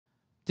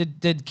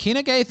Did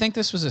Kinage think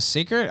this was a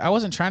secret? I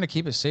wasn't trying to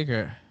keep it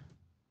secret.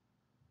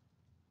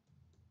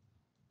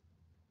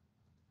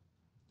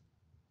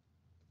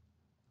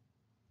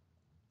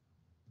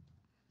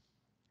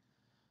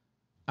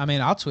 I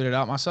mean, I'll tweet it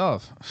out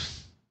myself.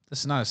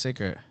 This is not a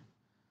secret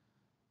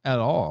at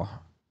all.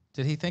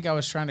 Did he think I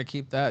was trying to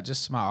keep that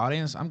just to my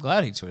audience? I'm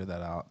glad he tweeted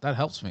that out. That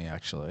helps me,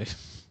 actually.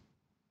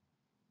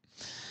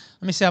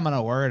 Let me see how I'm going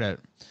to word it.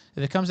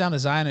 If it comes down to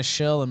Zionist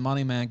shill and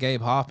money man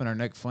Gabe Hoffman or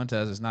Nick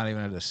Fuentes, it's not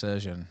even a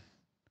decision.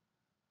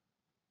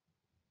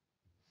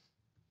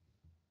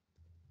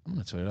 I'm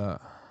going to tweet it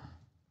out.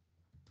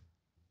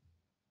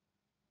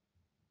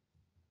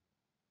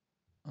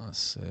 Let's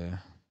see.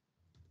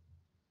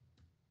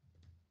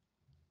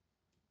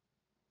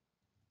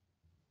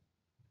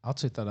 I'll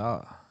tweet that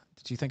out.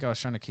 Did you think I was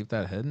trying to keep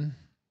that hidden?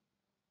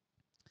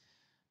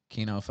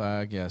 Kino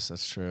fag. Yes,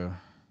 that's true.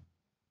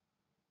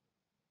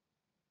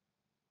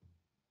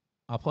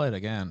 I'll play it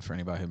again for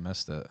anybody who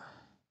missed it.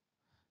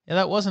 Yeah,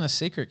 that wasn't a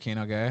secret,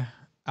 Kino Gay.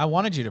 I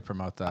wanted you to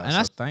promote that,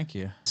 and so thank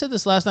you. I said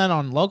this last night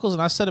on Locals,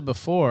 and I said it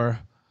before.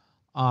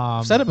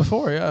 Said it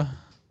before, yeah.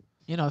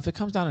 You know, if it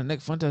comes down to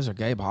Nick Fuentes or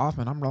Gabe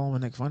Hoffman, I'm rolling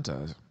with Nick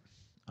Fuentes.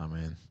 I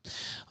mean,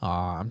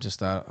 I'm just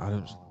that.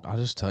 I'll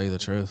just tell you the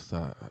truth.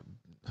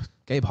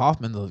 Gabe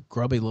Hoffman, the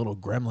grubby little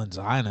gremlin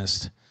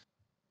Zionist.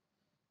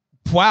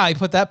 Wow, he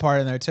put that part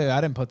in there too.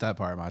 I didn't put that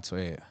part in my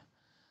tweet.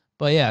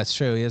 But yeah, it's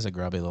true. He is a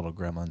grubby little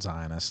gremlin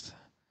Zionist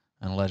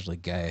and allegedly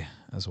gay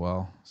as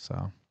well.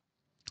 So,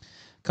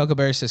 Coco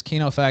Berry says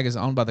Kino Fag is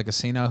owned by the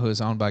casino, who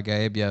is owned by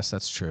Gabe. Yes,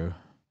 that's true.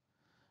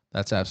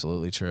 That's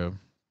absolutely true.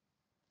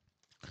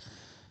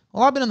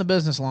 Well, I've been in the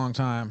business a long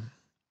time,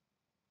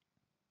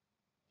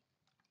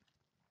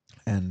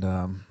 and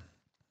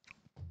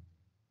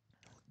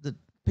the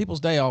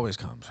people's day always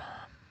comes.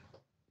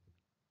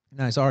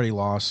 Now, he's already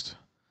lost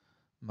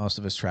most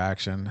of his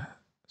traction,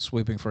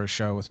 sweeping for a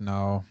show with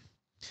no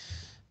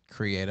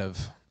creative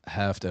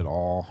heft at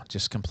all,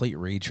 just complete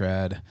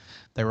retread.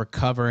 They were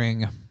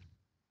covering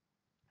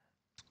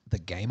the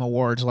Game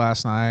Awards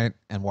last night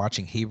and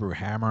watching Hebrew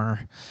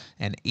Hammer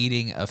and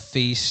eating a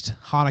feast,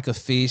 Hanukkah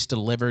feast,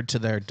 delivered to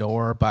their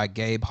door by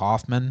Gabe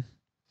Hoffman.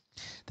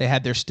 They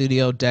had their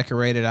studio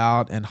decorated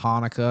out in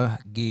Hanukkah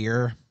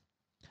gear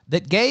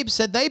that Gabe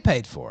said they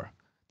paid for,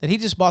 that he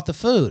just bought the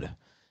food,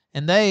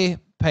 and they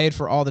paid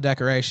for all the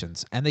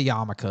decorations and the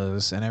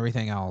yarmulkes and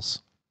everything else.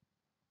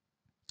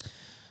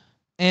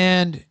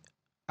 And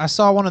I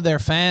saw one of their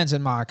fans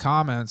in my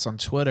comments on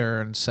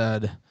Twitter and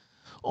said,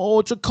 "Oh,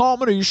 it's a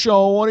comedy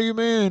show. What do you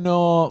mean?"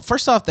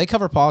 First off, they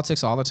cover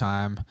politics all the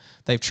time.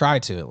 They've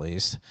tried to, at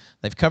least.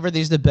 They've covered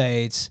these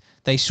debates.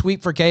 They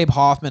sweep for Gabe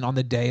Hoffman on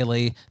the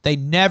daily. They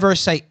never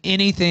say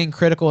anything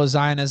critical of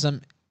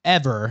Zionism,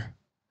 ever,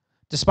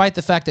 despite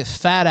the fact that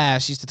Fat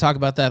Ass used to talk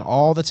about that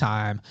all the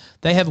time.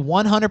 They have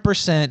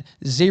 100%,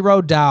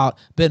 zero doubt,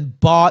 been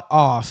bought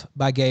off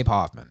by Gabe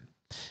Hoffman.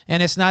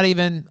 And it's not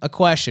even a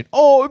question.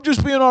 Oh, I'm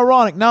just being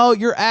ironic. No,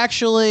 you're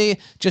actually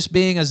just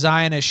being a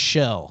Zionist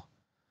shill.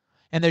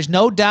 And there's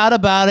no doubt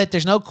about it.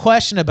 There's no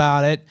question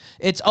about it.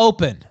 It's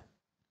open.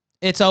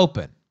 It's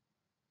open.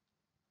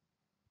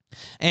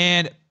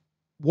 And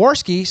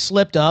Worski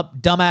slipped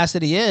up, dumbass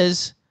that he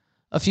is,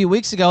 a few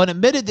weeks ago and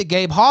admitted that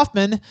Gabe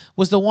Hoffman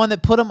was the one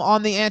that put him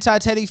on the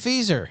anti-Teddy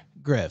Feezer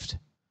grift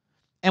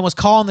and was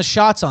calling the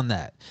shots on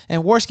that.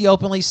 And Worski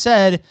openly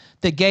said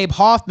that Gabe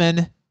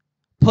Hoffman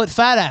put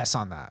Fat Ass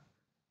on that.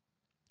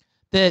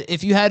 That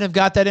if you hadn't have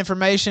got that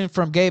information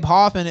from Gabe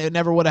Hoffman, it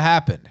never would have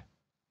happened.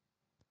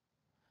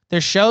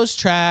 Their show's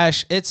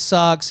trash. It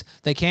sucks.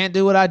 They can't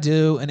do what I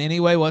do in any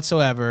way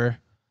whatsoever.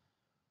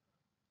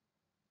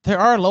 There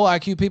are low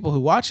IQ people who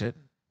watch it,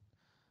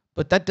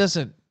 but that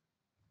doesn't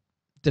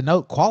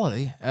denote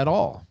quality at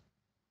all.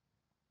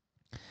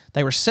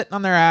 They were sitting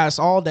on their ass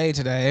all day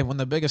today when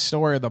the biggest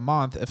story of the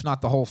month, if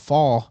not the whole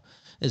fall,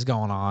 is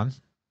going on.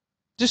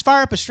 Just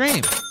fire up a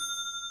stream.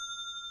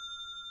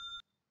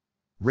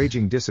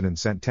 Raging Dissident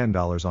sent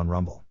 $10 on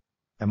Rumble.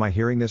 Am I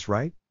hearing this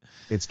right?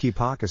 It's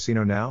Keepa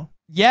Casino now?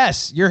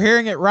 Yes, you're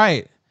hearing it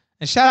right.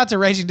 And shout out to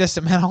Raging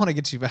Distant, man. I want to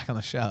get you back on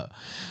the show.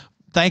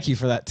 Thank you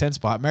for that 10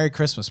 spot. Merry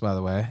Christmas, by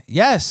the way.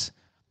 Yes,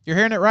 you're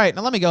hearing it right.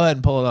 Now let me go ahead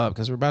and pull it up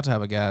because we're about to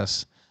have a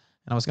guest.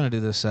 And I was going to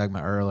do this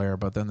segment earlier,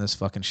 but then this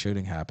fucking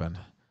shooting happened.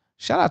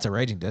 Shout out to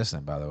Raging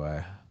Distant, by the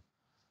way.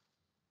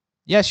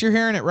 Yes, you're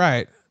hearing it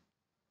right.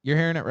 You're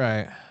hearing it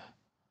right.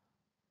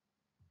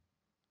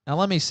 Now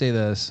let me see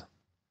this.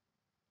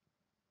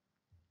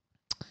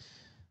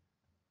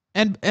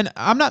 And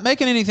I'm not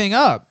making anything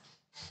up.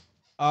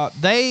 I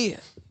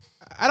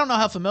don't know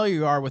how familiar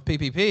you are with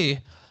PPP,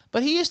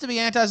 but he used to be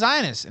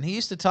anti-Zionist, and he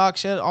used to talk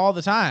shit all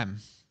the time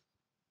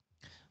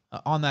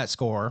on that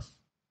score.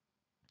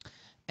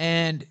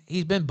 And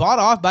he's been bought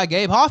off by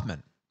Gabe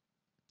Hoffman.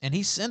 And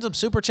he sends them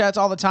super chats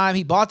all the time.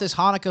 He bought this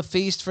Hanukkah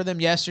feast for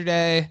them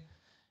yesterday.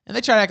 And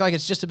they try to act like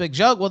it's just a big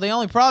joke. Well, the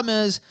only problem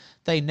is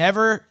they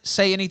never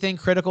say anything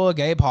critical of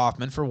Gabe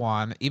Hoffman, for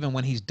one, even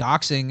when he's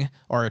doxing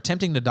or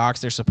attempting to dox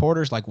their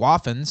supporters like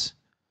Waffens.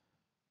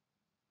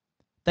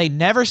 They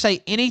never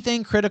say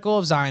anything critical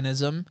of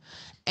Zionism.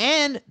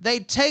 And they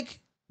take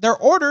their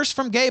orders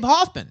from Gabe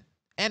Hoffman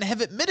and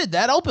have admitted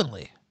that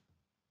openly.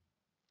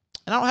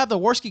 And I don't have the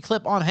Worski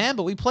clip on hand,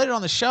 but we played it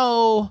on the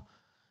show.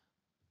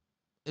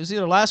 It was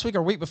either last week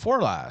or week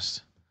before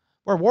last.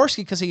 Where Worski,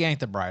 because he ain't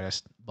the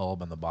brightest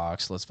bulb in the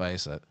box, let's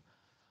face it.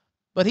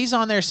 But he's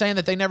on there saying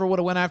that they never would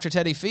have went after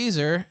Teddy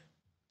Feezer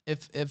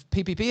if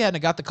PPP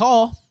hadn't got the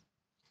call.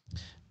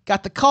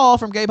 Got the call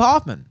from Gabe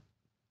Hoffman.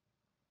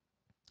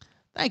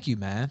 Thank you,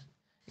 man.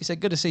 He said,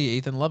 good to see you,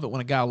 Ethan. Love it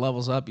when a guy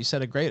levels up. You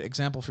set a great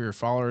example for your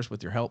followers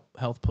with your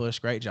health push.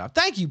 Great job.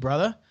 Thank you,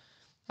 brother.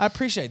 I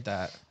appreciate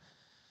that.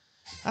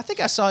 I think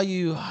I saw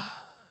you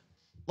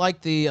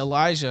like the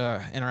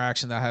Elijah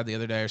interaction that I had the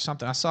other day or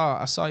something. I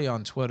saw you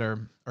on Twitter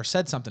or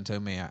said something to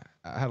me. I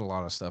had a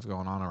lot of stuff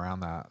going on around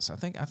that. So I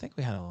think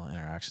we had a little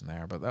interaction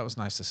there, but that was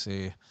nice to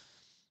see.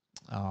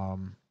 That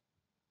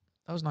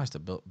was nice to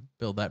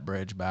build that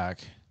bridge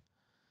back.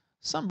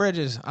 Some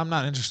bridges I'm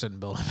not interested in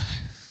building.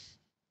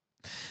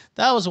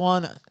 That was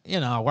one,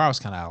 where I was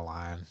kind of out of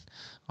line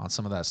on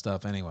some of that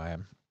stuff anyway.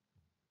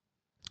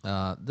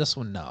 This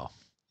one, no.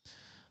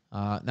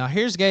 Now,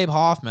 here's Gabe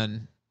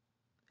Hoffman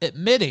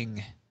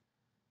admitting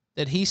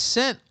that he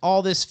sent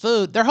all this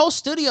food. Their whole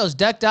studio's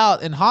decked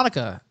out in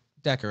Hanukkah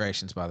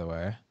decorations, by the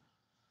way.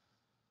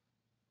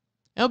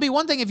 It would be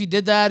one thing if you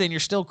did that and you're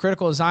still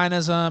critical of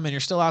Zionism and you're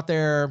still out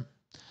there,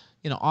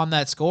 on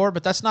that score,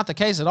 but that's not the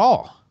case at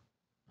all.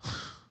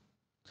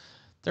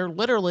 They're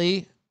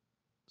literally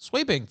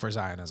sweeping for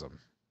Zionism.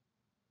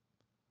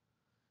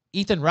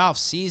 Ethan Ralph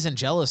sees in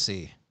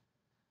jealousy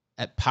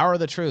at Power of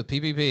the Truth,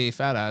 PPP,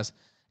 fat ass,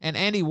 and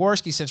Andy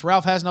Worski, since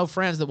Ralph has no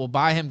friends that will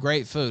buy him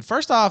great food.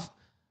 First off,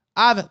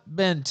 I've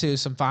been to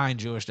some fine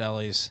Jewish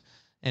delis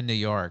in New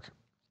York,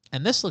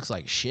 and this looks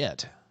like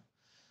shit.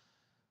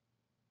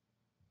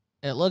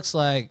 It looks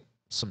like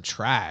some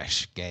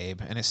trash,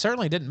 Gabe, and it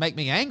certainly didn't make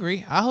me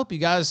angry. I hope you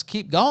guys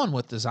keep going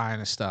with the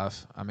Zionist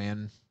stuff. I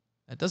mean,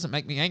 it doesn't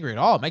make me angry at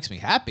all. It makes me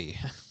happy.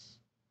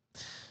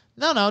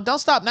 No, don't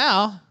stop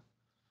now.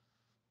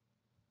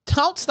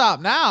 Don't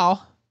stop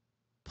now.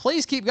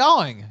 Please keep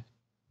going.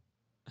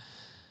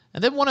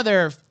 And then one of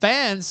their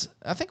fans,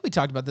 I think we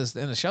talked about this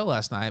in the show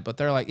last night, but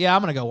they're like, yeah,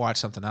 I'm going to go watch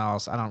something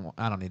else. I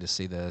don't need to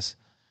see this.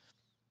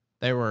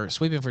 They were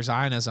sweeping for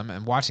Zionism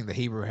and watching the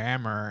Hebrew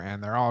Hammer,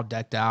 and they're all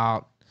decked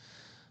out.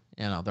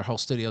 Their whole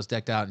studio's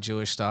decked out in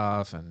Jewish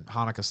stuff and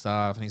Hanukkah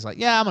stuff. And he's like,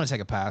 yeah, I'm going to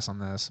take a pass on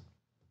this.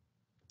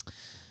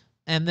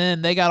 And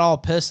then they got all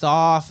pissed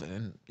off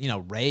and,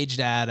 raged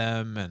at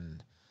him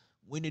and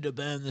we need to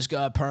ban this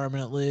guy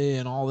permanently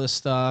and all this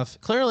stuff.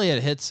 Clearly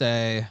it hits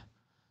a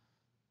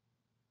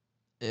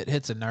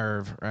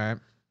nerve, right?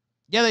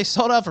 Yeah, they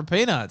sold out for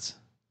peanuts.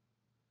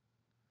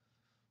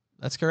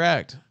 That's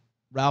correct.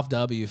 Ralph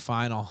W.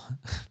 Final.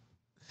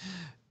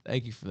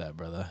 Thank you for that,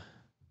 brother.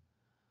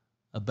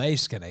 A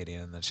base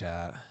Canadian in the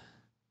chat.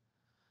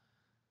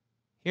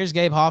 Here's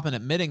Gabe Hoffman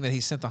admitting that he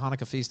sent the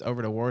Hanukkah feast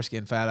over to Worski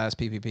and Fat Ass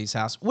PPP's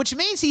house, which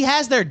means he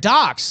has their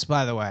docs,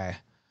 by the way.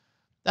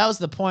 That was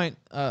the point.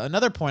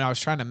 Another point I was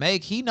trying to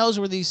make. He knows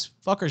where these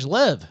fuckers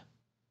live.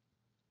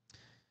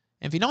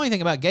 And if you know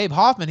anything about Gabe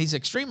Hoffman, he's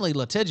extremely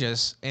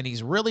litigious, and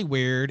he's really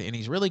weird, and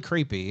he's really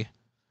creepy.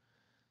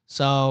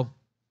 So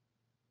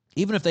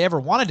even if they ever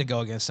wanted to go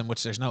against him,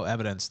 which there's no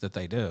evidence that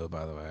they do,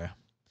 by the way,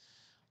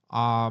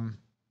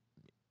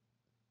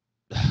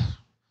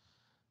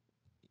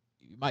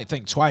 you might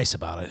think twice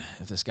about it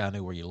if this guy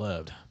knew where you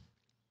lived.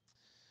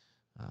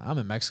 I'm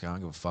in Mexico. I don't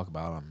give a fuck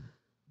about him,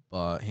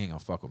 but he ain't gonna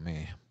fuck with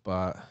me.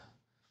 But,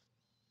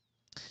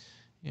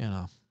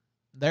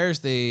 there's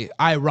the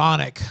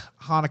ironic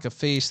Hanukkah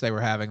feast they were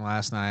having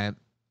last night.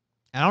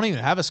 I don't even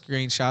have a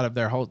screenshot of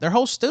their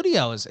whole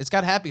studio. It's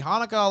got Happy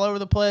Hanukkah all over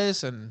the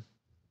place, and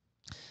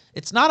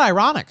it's not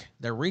ironic.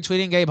 They're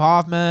retweeting Gabe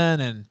Hoffman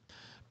and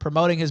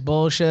promoting his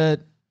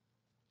bullshit.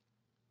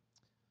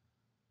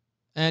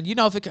 And,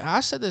 I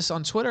said this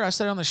on Twitter, I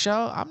said it on the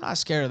show, I'm not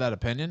scared of that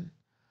opinion.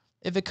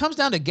 If it comes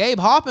down to Gabe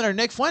Hoffman or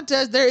Nick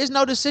Fuentes, there is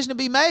no decision to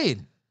be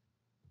made.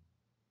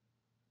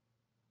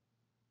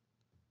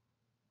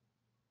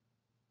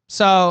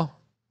 So,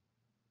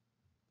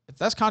 if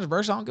that's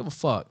controversial, I don't give a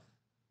fuck.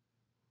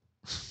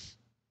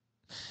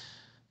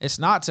 It's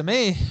not to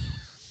me.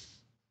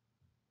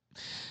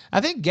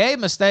 I think Gabe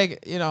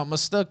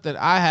mistook that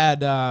I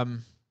had, I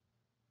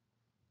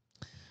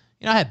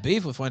had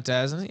beef with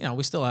Fuentes, and,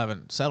 we still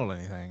haven't settled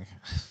anything.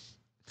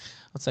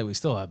 Let's say we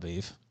still have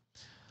beef.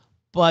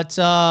 But,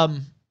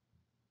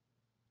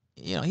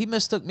 he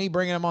mistook me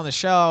bringing him on the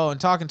show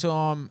and talking to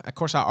him. Of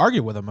course, I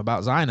argued with him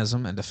about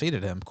Zionism and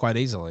defeated him quite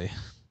easily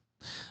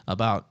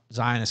about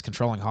Zionists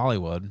controlling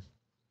Hollywood.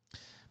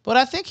 But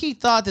I think he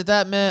thought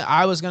that meant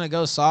I was going to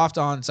go soft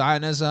on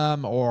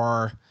Zionism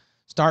or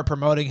start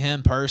promoting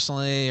him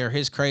personally or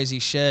his crazy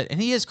shit.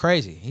 And he is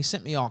crazy. He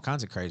sent me all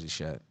kinds of crazy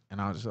shit.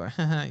 And I was just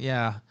like,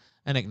 yeah,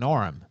 and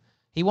ignore him.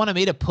 He wanted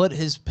me to put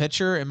his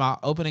picture in my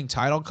opening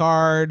title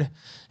card.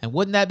 And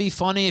wouldn't that be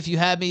funny if you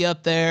had me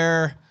up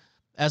there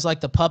as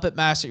like the puppet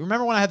master?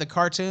 Remember when I had the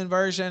cartoon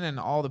version and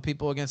all the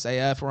people against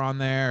AF were on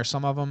there, or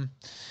some of them?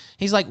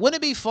 He's like,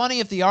 wouldn't it be funny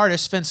if the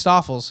artist, Finn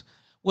Stoffels,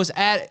 was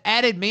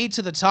added me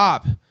to the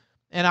top,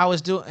 and I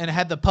was doing and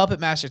had the puppet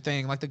master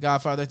thing, like the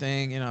Godfather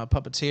thing, you know,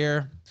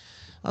 puppeteer.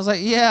 I was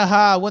like, yeah,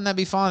 ha, wouldn't that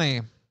be funny?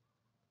 Of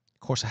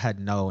course, I had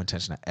no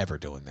intention of ever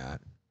doing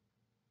that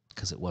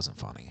because it wasn't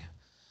funny,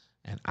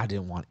 and I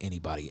didn't want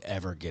anybody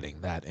ever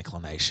getting that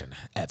inclination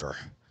ever.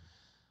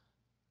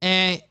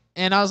 And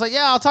I was like,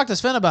 yeah, I'll talk to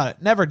Sven about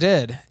it. Never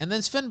did. And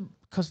then Sven,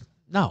 because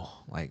no,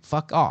 like,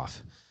 fuck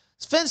off.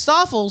 Sven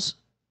Stoffels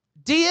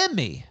DM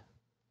me.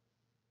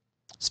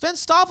 Sven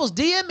Stoffels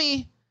DM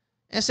me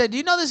and said, do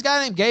you know this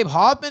guy named Gabe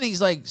Hoffman?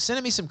 He's like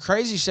sending me some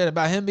crazy shit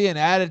about him being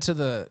added to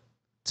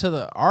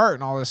the art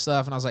and all this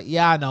stuff. And I was like,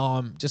 yeah, I know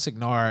him. Just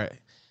ignore it.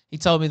 He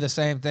told me the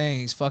same thing.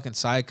 He's fucking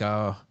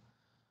psycho.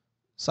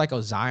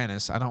 Psycho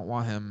Zionist. I don't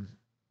want him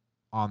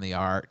on the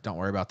art. Don't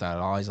worry about that at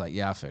all. He's like,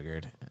 yeah, I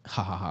figured.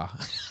 Ha ha ha.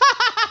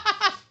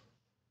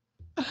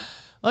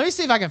 Let me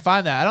see if I can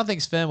find that. I don't think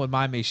Sven would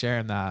mind me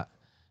sharing that.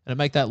 It'll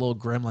make that little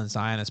gremlin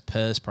Zionist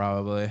pissed,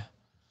 probably.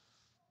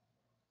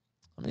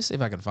 Let me see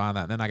if I can find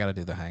that. And then I got to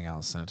do the hangout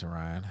and send it to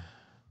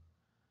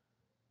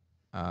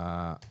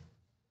Ryan.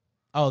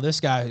 Oh, this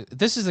guy.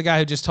 This is the guy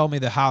who just told me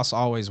the house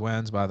always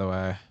wins, by the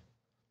way.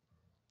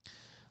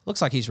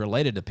 Looks like he's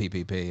related to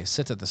PPP.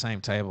 Sits at the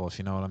same table, if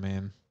you know what I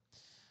mean.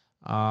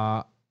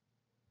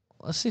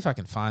 Let's see if I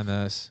can find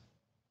this.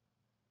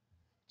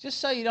 Just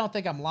so you don't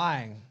think I'm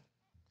lying.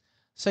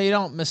 So you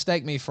don't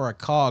mistake me for a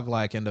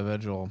cog-like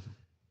individual.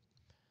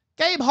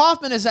 Gabe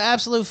Hoffman is an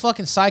absolute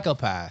fucking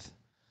psychopath.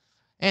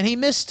 And he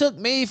mistook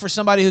me for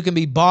somebody who can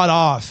be bought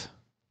off.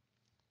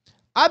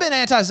 I've been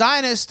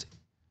anti-Zionist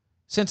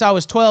since I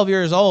was 12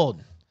 years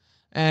old.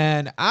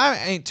 And I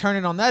ain't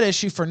turning on that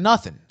issue for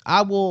nothing.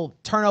 I will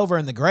turn over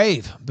in the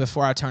grave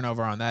before I turn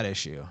over on that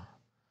issue.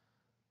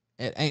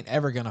 It ain't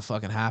ever going to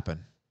fucking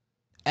happen.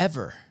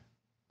 Ever.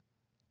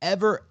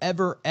 Ever,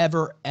 ever,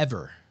 ever,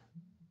 ever.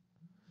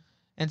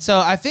 And so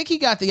I think he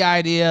got the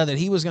idea that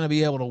he was going to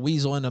be able to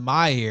weasel into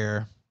my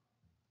ear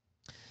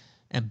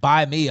and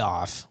buy me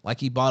off like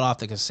he bought off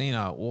the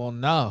casino. Well,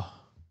 no.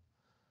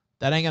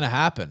 That ain't going to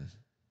happen.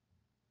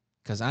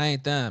 Because I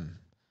ain't them.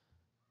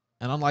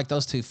 And unlike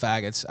those two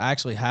faggots, I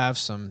actually have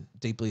some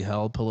deeply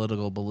held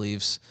political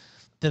beliefs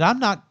that I'm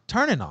not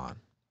turning on.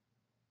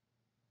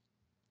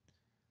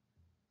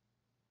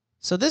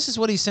 So this is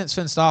what he sent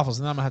Sven Stoffels,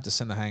 and then I'm going to have to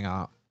send the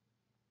hangout.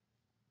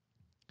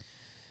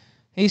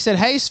 He said,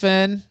 hey,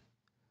 Sven,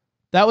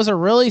 that was a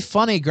really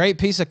funny, great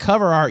piece of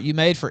cover art you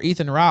made for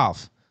Ethan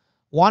Ralph.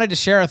 Wanted to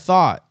share a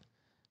thought.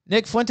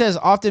 Nick Fuentes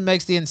often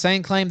makes the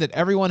insane claim that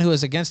everyone who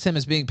is against him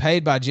is being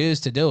paid by Jews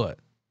to do it.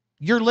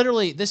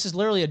 This is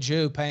literally a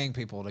Jew paying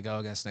people to go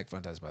against Nick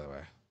Fuentes, by the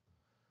way.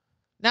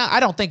 Now, I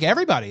don't think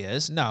everybody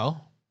is. No.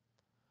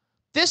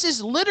 This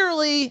is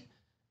literally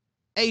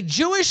a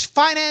Jewish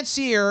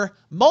financier,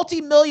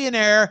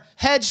 multimillionaire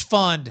hedge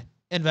fund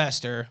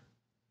investor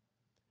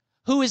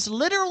who is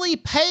literally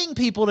paying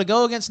people to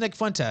go against Nick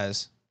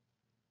Fuentes.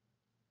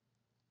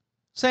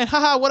 Saying,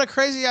 haha, what a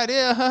crazy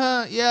idea.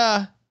 Haha,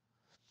 yeah.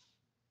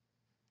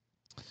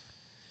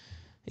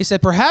 He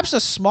said, perhaps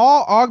a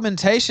small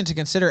augmentation to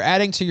consider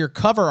adding to your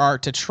cover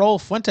art to troll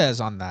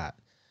Fuentes on that.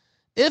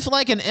 If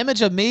like an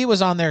image of me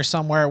was on there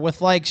somewhere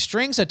with like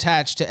strings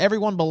attached to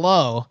everyone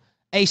below,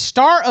 a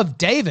Star of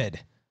David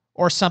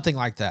or something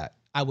like that,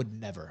 I would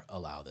never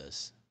allow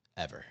this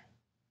ever,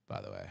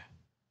 by the way.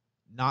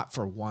 Not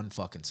for one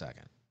fucking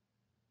second.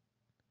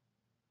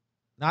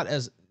 Not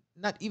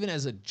even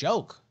as a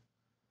joke.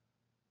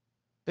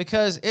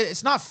 Because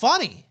it's not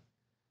funny.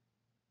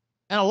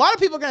 And a lot of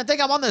people are going to think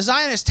I'm on the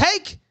Zionist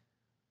take.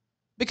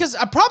 Because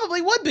I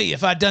probably would be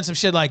if I'd done some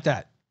shit like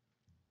that.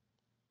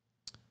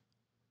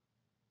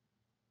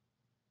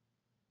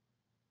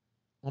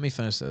 Let me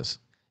finish this.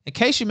 In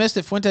case you missed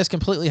it, Fuentes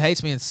completely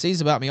hates me and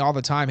sees about me all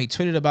the time. He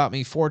tweeted about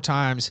me 4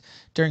 times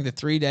during the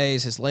 3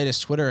 days his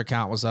latest Twitter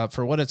account was up.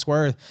 For what it's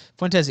worth,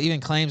 Fuentes even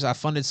claims I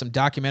funded some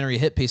documentary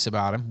hit piece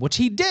about him, which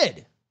he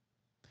did,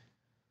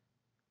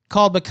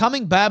 called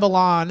Becoming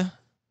Babylon.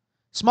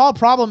 Small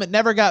problem, it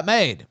never got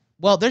made.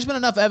 Well, there's been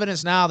enough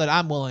evidence now that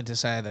I'm willing to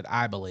say that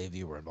I believe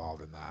you were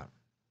involved in that.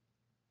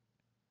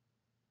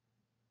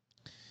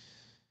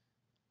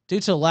 Due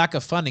to lack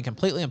of funding,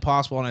 completely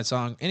impossible on its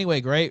own. Anyway,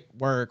 great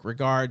work.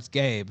 Regards,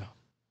 Gabe.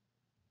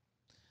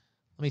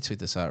 Let me tweet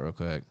this out real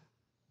quick.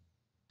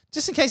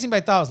 Just in case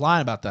anybody thought I was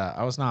lying about that.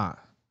 I was not.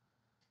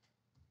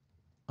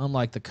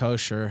 Unlike the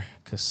kosher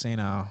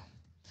casino,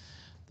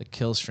 the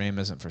Killstream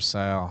isn't for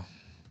sale.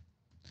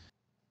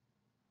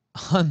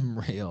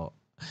 Unreal.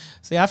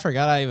 See, I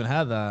forgot I even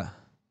had that.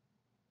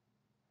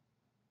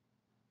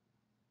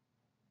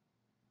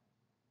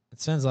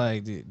 It sounds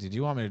like, did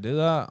you want me to do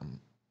that?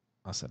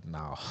 I said,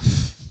 no.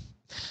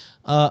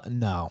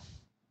 No.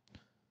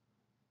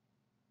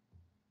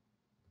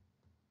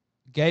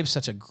 Gabe's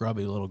such a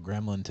grubby little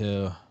gremlin,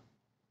 too.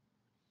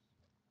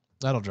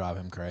 That'll drive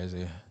him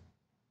crazy.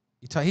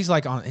 He's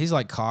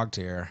like cog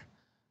tier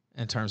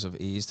in terms of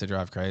ease to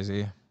drive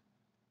crazy.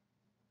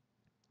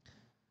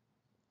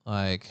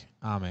 Like,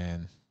 I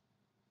mean,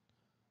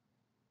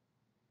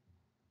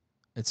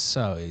 It's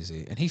so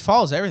easy. And he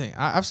follows everything.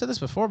 I've said this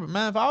before, but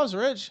man, if I was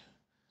rich,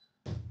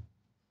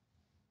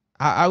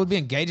 I would be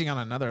engaging on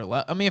another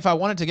level. I mean, if I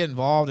wanted to get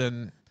involved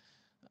in,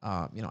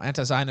 you know,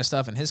 anti-Zionist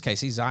stuff, in his case,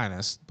 he's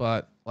Zionist,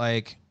 but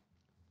like,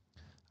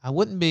 I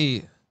wouldn't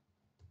be,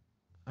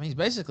 I mean, he's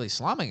basically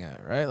slumming it,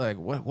 right? Like,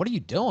 what are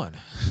you doing?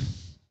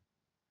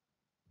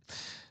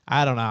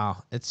 I don't know.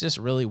 It's just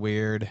really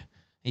weird.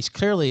 He's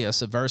clearly a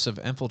subversive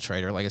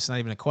infiltrator. Like, it's not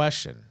even a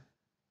question.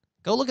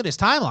 Go look at his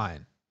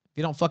timeline. If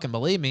you don't fucking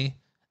believe me,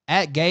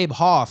 at Gabe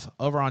Hoff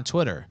over on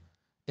Twitter.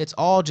 It's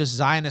all just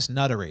Zionist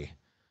nuttery.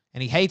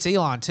 And he hates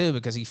Elon too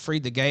because he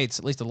freed the gates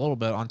at least a little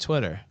bit on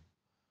Twitter.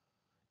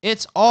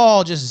 It's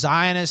all just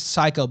Zionist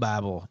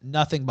psychobabble.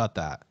 Nothing but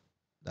that.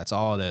 That's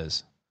all it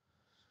is.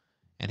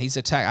 And he's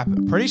attacked.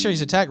 I'm pretty sure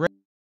he's attacked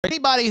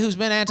anybody who's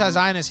been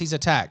anti-Zionist. He's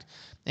attacked.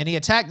 And he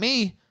attacked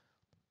me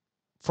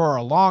for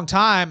a long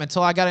time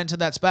until I got into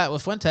that spat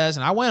with Fuentes,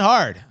 and I went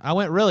hard. I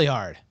went really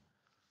hard.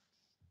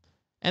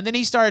 And then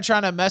he started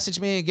trying to message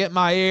me and get in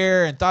my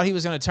ear and thought he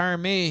was going to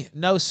turn me.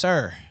 No,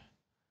 sir.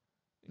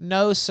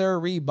 No,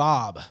 sirree,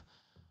 Bob.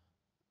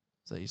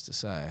 As I used to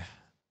say.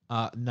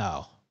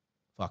 No,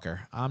 fucker.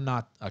 I'm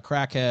not a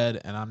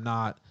crackhead, and I'm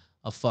not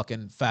a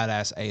fucking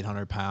fat-ass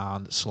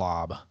 800-pound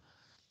slob.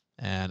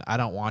 And I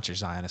don't want your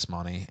Zionist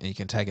money, and you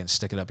can take it and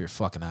stick it up your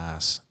fucking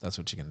ass. That's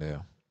what you can do.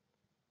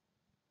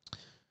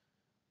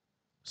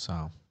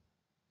 So,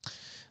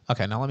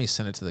 okay, now let me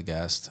send it to the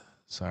guest.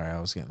 Sorry,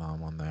 I was getting on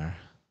one there.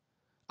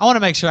 I want to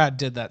make sure I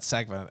did that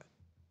segment.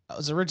 I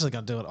was originally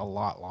going to do it a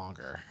lot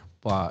longer,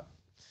 but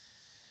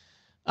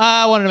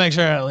I wanted to make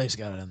sure I at least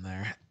got it in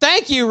there.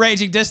 Thank you,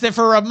 Raging Distant,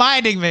 for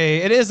reminding me.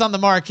 It is on the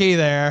marquee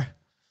there.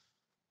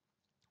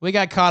 We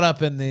got caught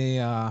up in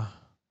the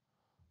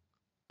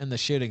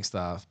shooting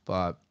stuff,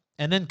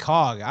 and then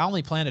COG. I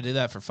only planned to do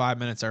that for 5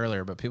 minutes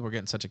earlier, but people were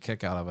getting such a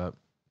kick out of it.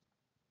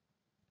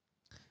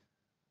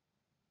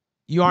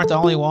 You aren't the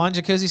only one,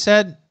 Jacuzzi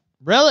said.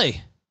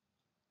 Really?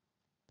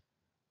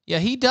 Yeah,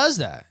 he does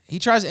that. He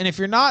tries, and if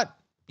you're not,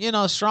 you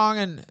know, strong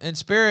in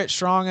spirit,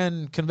 strong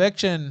in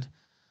conviction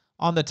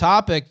on the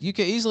topic, you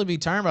could easily be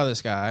turned by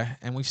this guy,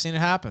 and we've seen it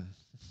happen.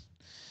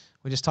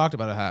 We just talked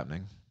about it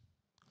happening.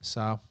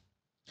 So.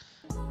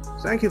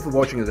 Thank you for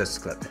watching this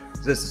clip.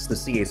 This is the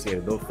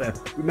CACA Welfare.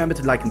 Remember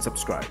to like and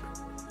subscribe.